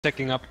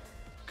Stacking up.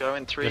 Go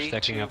in 3,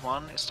 2,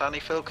 1. It's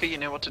Stanley Filker, you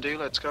know what to do,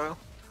 let's go.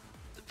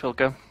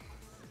 Filker.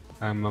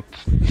 I'm up.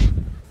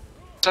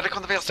 Static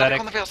on the veil, static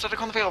on the veil,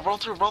 static on the veil, roll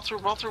through, roll through,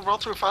 roll through, roll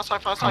through, fast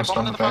side,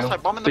 bomb in the fast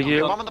side, bomb in the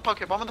pocket, bomb in the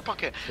pocket, bomb in the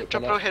pocket.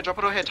 Drop it over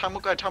here, time will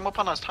go, time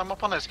upon us, time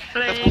upon us.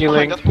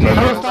 Healing.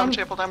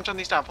 Full damage on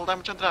these down, full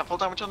damage on the down, full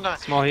damage on the down.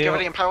 Small heal. Get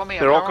ready, empower me,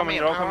 empower me,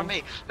 empower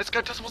me. Let's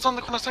go, just what's on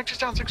the corner, sanctuary's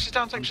down,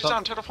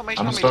 turtle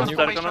formation on me, turtle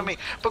formation on me.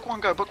 Book one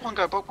go, book one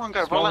go, book one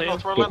go, roll out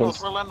north, roll out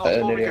north, roll out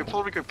north,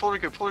 full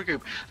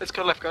regroup. Let's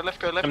go left,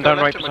 I'm down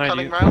right and we're behind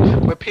culling you.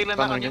 round. We're peeling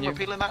that onion, we're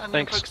peeling that onion,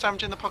 Thanks. focus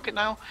damage in the pocket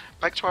now.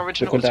 Back to our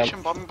original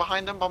position, bombing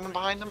behind them,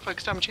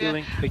 focus damage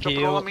here. Drop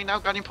it all on me now,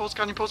 gunning pulse,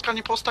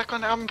 stack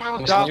on I'm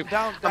empowered.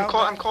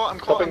 I'm caught,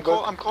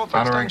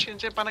 focus damage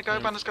here,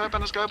 banners go,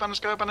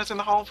 banners in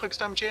the hole, focus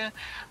damage here.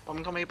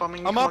 Bombing on me,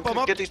 I'm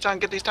up. get these down,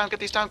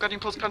 gunning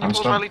pulse,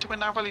 rally to win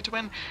now, rally to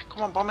win.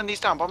 Come on, bombing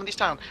these down.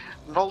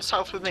 Roll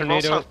south with me,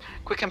 roll south.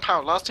 Quick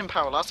empower, last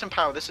empower,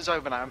 this is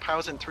over now.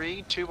 Empower's in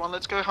 3, 2, 1,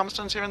 let's go.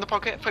 Hammerstone's here in the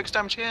pocket, focus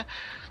damage here.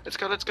 Let's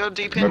go,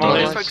 deep in,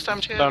 focus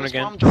damage here. Down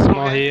again.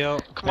 Small Heal.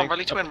 Come on,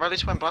 rally to win,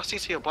 blast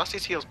these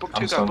heals, book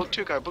 2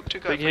 go.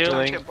 Big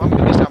healing.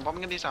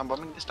 Bombing this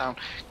down.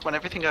 Come on,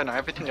 everything go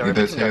now,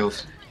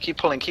 Keep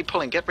pulling,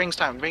 get rings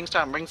down, rings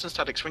and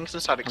statics,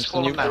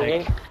 fall them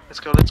now. Let's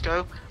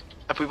go.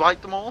 Have we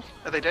wiped them all?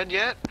 Are they dead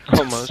yet?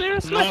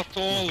 Almost. Not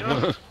all,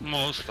 but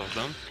most of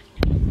them.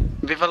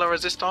 Viva la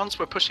resistance,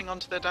 we're pushing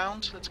onto their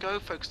downs. Let's go,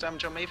 focus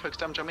damage on me,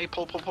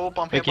 pull,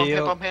 bomb here.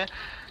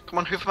 Come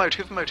on, hoover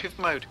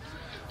mode.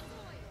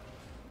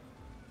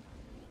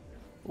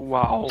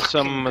 Wow,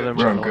 some of them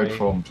We're are on good away.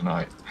 form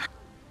tonight.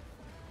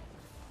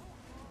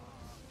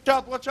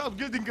 Watch out,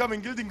 guilding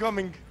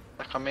coming.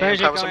 Back on me,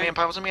 empowers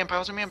on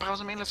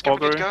me, let's get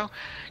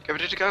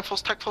ready to go, full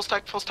stack,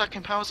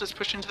 empowers, let's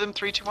push into them,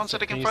 3, 2, 1,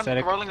 static in front,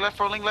 rolling left,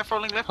 bomb in the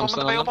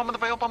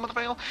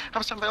veil,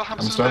 Hammerstone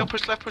veil,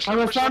 push left, hug the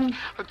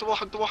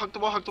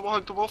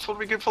wall, full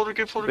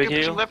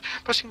regroup,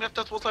 pushing left,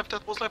 that walls left,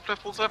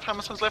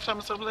 Hammerstone's left,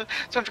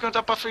 Sentry guns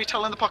up, buff,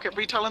 retail in the pocket,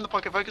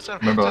 focus on,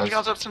 Sentry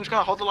guns up,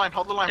 hold the line,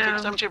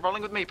 focus damage here,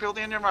 rolling with me, put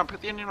the onion round,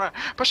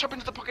 push up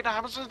into the pocket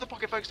now, Hammerstone's in the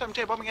pocket, focus damage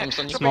here, bombing it,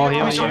 Small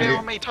heal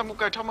on me, time will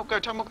go,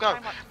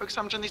 focus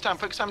damage on these down,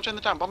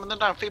 bombing them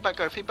down, feedback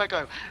go,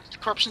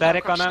 corruption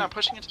down,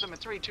 pushing into them in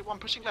 3, 2, 1,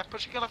 pushing left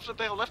up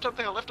the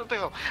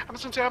hill,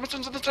 Hammerson's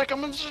in the stack,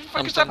 focus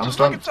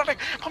static,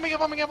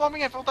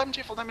 bombing it, full damage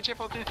here,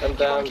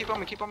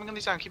 keep bombing on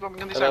these down,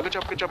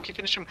 good job, keep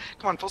finishing,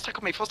 come on, full stack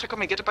on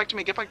me, get back to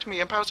me,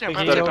 empowers here,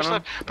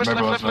 push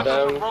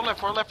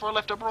left, roll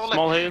left,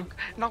 Small heal.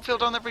 knock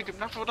field on the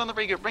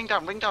regroup, ring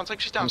down,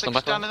 sections down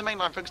in the main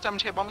line, focus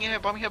damage here, bomb here,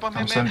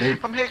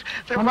 I'm here,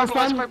 they're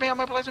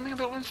mobilizing me,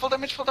 full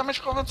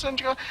damage, come on,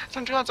 Sentry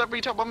guns up,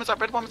 retail, bombers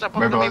up, red bombers up,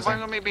 bombing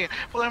on me,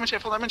 full damage here,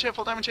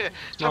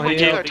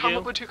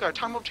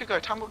 time up 2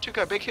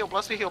 go, big heal,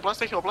 blast the heal,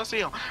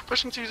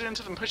 pushing through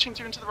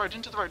into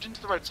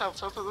the road, south,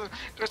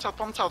 go south,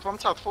 bomb south,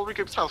 full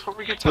regroup south,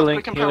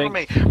 quick empower on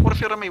me, water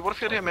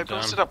field here, maybe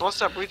blast it up,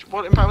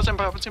 what empowers,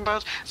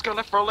 let's go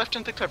left, roll left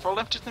into the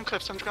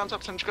cliff, Sentry guns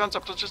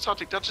up,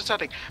 dodge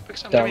static,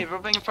 focus on me,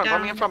 bombing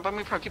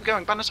in front, keep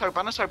going, banners in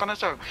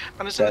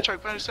the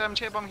choke,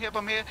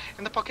 bomb here,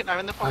 in the pocket now,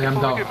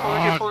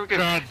 full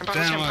regroup,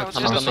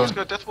 empowers,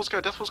 death walls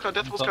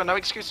go, no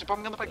excuses,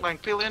 bombing on the back line,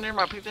 peel in and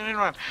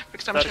around,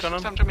 fix damage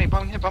on me,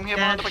 bomb here,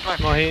 on the back line,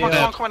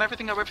 come on,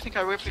 everything go,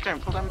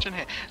 full damage in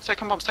here,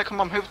 second bomb,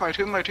 hoover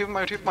mode,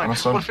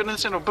 water field in the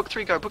center, book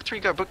 3 go,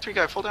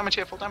 full damage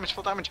here, full damage,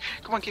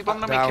 come on, keep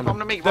bombing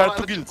on me, roll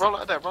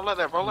out there,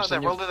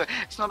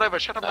 it's not over,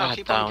 shut up now,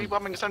 keep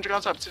bombing, Sentry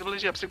guns up,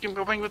 stability up, keep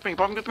bombing with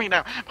me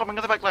now, bombing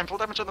on the back line, full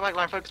damage on the back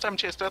line, focus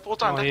damage here, death walls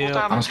down,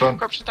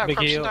 corruption down, big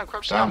heal,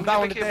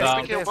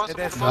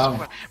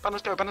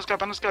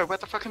 banners go, where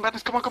the fucking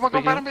banners, come on,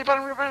 banner me,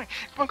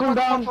 come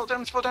on, full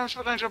damage,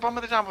 bomb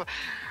with the down.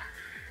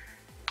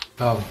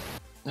 Oh.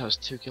 That was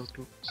 2 killed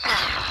groups.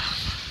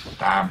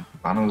 Damn,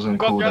 Banner was on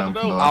cooldown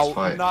for the last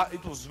fight.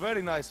 It was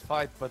very nice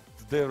fight, but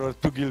there were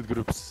 2 guild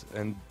groups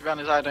and...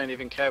 I don't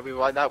even care,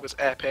 that was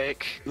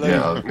epic.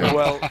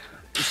 Well,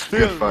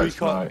 still,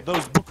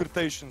 those book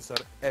rotations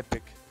are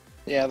epic.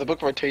 Yeah, the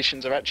book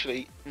rotations are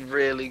actually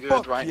really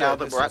good now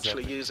that we're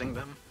actually using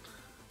them.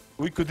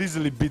 We could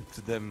easily beat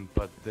them,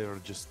 but they're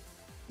just...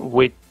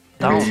 Wait,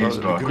 down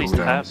at least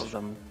half of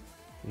them.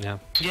 Yeah.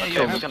 Yeah, you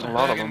have to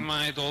bear in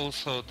mind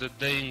also that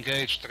they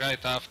engaged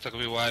right after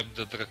we wiped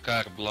the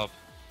Drakkar blob.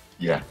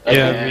 Yeah.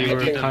 Yeah, we were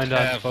didn't kinda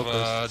have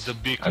focused. the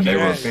big And they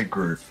were a Yes. big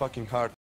group. fucking hard.